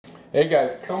Hey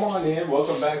guys, come on in.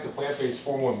 Welcome back to Plant-Based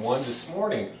 411. This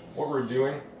morning, what we're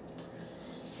doing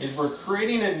is we're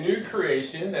creating a new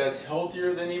creation that's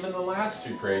healthier than even the last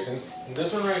two creations. And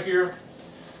this one right here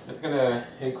is going to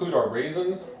include our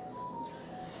raisins.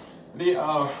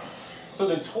 So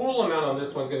the total amount on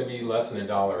this one's going to be less than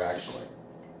 $1 actually.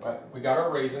 But we got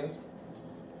our raisins.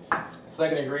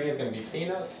 Second ingredient is going to be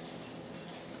peanuts.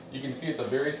 You can see it's a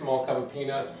very small cup of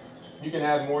peanuts. You can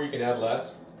add more, you can add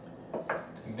less.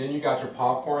 And then you got your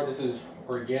popcorn. This is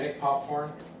organic popcorn,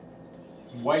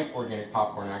 white organic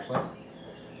popcorn actually.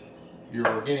 Your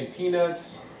organic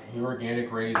peanuts, your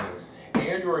organic raisins,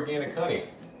 and your organic honey.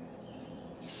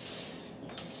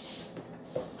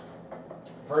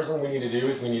 First thing we need to do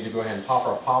is we need to go ahead and pop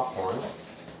our popcorn.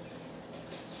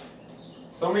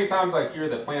 So many times I hear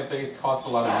that plant-based costs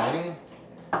a lot of money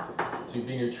to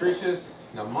be nutritious.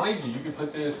 Now mind you, you can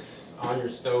put this on your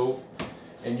stove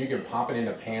and you can pop it in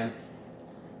a pan.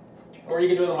 Or you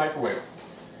can do it in the microwave.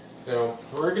 So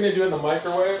we're going to do it in the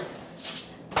microwave.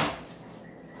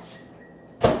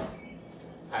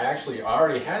 I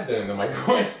already had that in the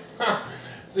microwave.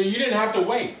 So you didn't have to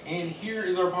wait. And here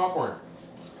is our popcorn.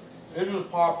 It just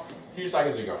popped a few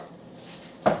seconds ago.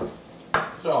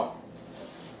 So,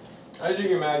 as you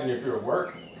can imagine, if you're at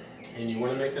work and you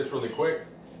want to make this really quick,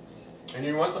 and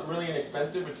you want something really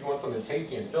inexpensive, but you want something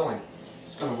tasty and filling,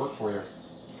 it's going to work for you.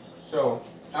 So,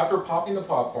 after popping the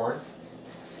popcorn,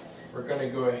 we're going to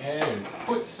go ahead and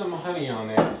put some honey on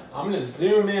there. I'm going to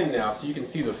zoom in now so you can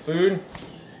see the food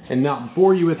and not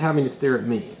bore you with having to stare at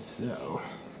me. So,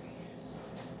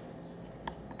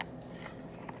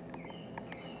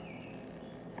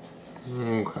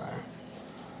 okay.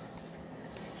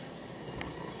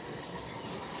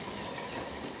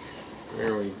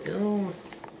 There we go.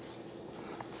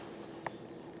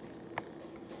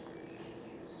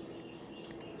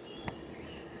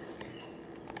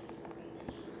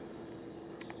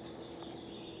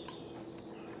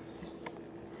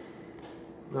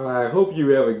 I hope you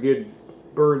have a good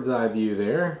bird's eye view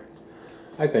there.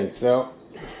 I think so.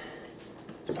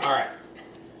 Alright.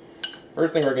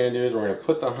 First thing we're going to do is we're going to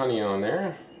put the honey on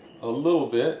there. A little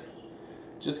bit.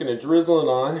 Just going to drizzle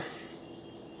it on.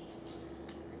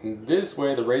 And this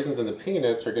way the raisins and the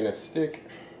peanuts are going to stick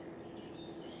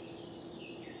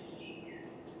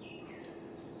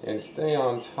and stay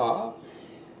on top.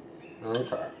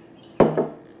 Okay.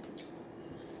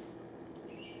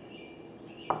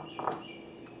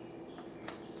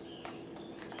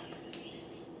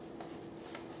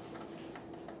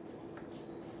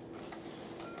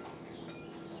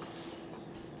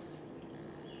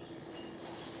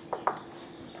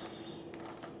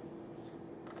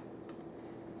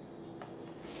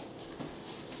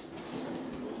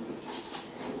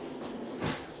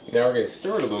 Now we're going to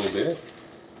stir it a little bit.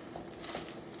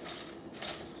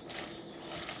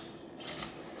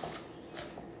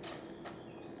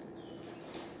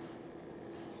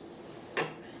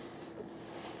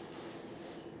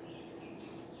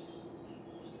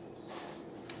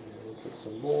 We'll put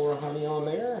some more honey on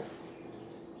there.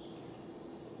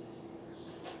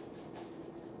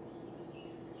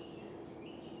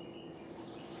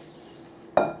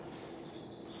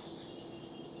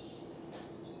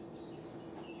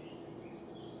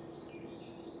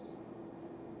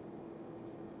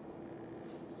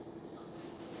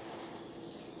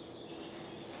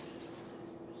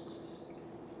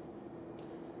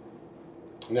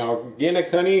 Now,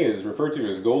 organic honey is referred to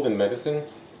as golden medicine.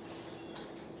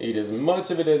 Eat as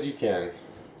much of it as you can.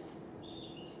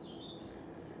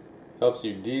 Helps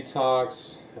you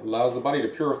detox, allows the body to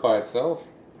purify itself.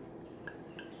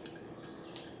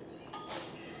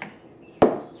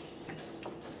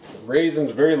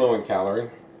 Raisins, very low in calorie.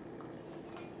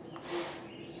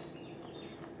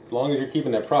 As long as you're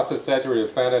keeping that processed saturated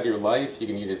fat out of your life, you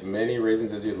can eat as many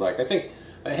raisins as you'd like. I think,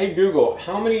 hey Google,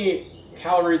 how many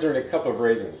calories are in a cup of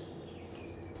raisins?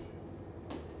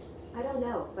 I don't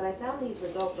know, but I found these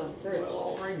results on search.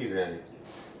 Well, alrighty then.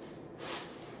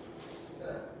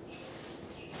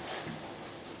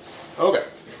 Okay,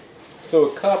 so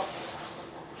a cup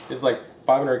is like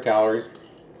 500 calories.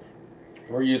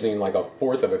 We're using like a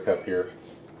fourth of a cup here.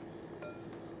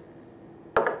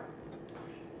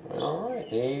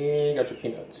 Alright, and you got your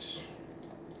peanuts.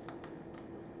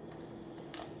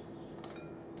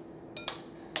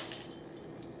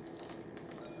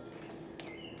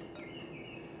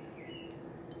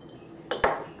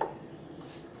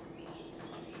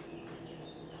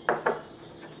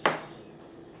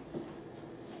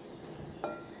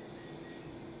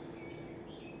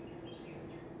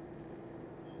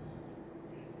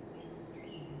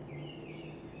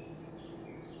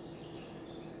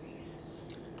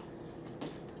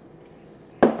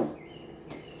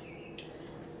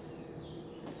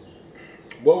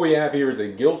 what we have here is a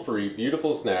guilt-free,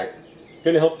 beautiful snack. It's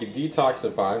going to help you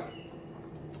detoxify.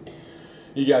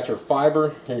 You got your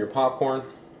fiber in your popcorn.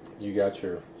 You got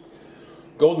your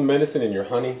golden medicine in your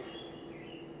honey.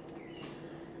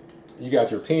 You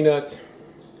got your peanuts.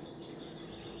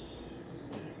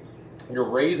 Your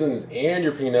raisins and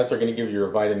your peanuts are going to give you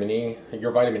your vitamin E.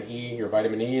 Your vitamin E. Your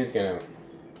vitamin E is going to...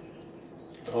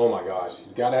 Oh my gosh.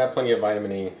 You got to have plenty of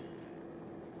vitamin E.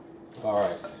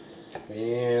 Alright.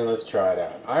 And let's try it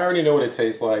out. I already know what it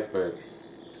tastes like, but...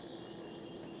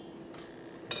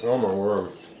 Oh my word.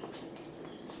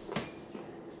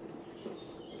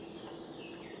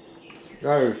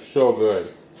 That is so good.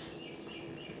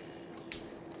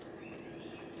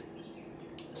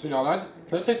 See, now that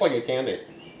tastes like a candy.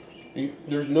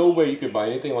 There's no way you could buy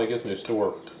anything like this in a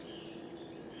store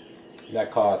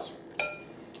that costs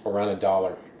around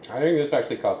 $1. I think this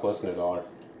actually costs less than $1.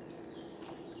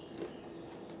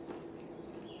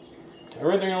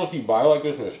 Everything else you buy like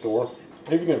this in a store,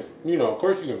 if you can, you know, of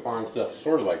course you can find stuff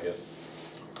sort of like this.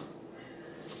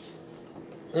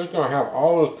 It's gonna have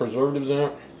all those preservatives in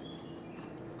it.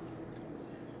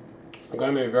 It's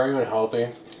gonna be very unhealthy.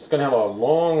 It's gonna have a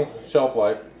long shelf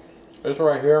life. This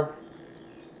right here,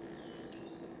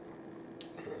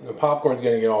 the popcorn's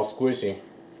gonna get all squishy.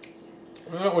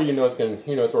 And that way you know it's gonna,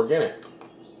 you know, it's organic.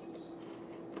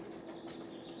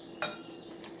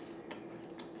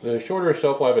 The shorter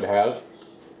shelf life it has,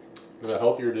 the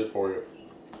healthier it is for you.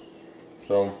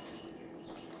 So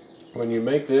when you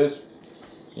make this,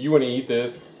 you want to eat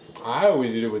this. I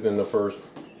always eat it within the first.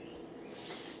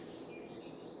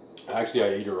 Actually,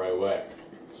 I eat it right away.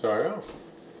 So yeah.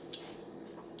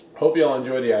 Hope y'all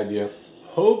enjoy the idea.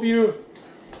 Hope you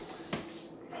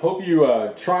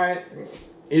try it.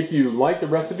 If you like the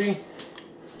recipe,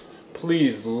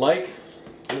 please like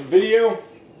the video.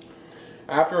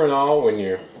 After all, when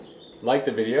you like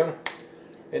the video,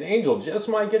 an angel just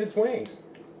might get its wings.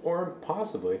 Or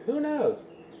possibly, who knows?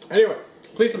 Anyway,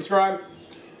 please subscribe.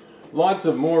 Lots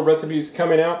of more recipes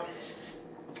coming out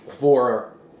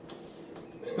for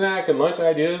snack and lunch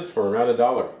ideas for around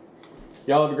 $1.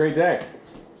 Y'all have a great day.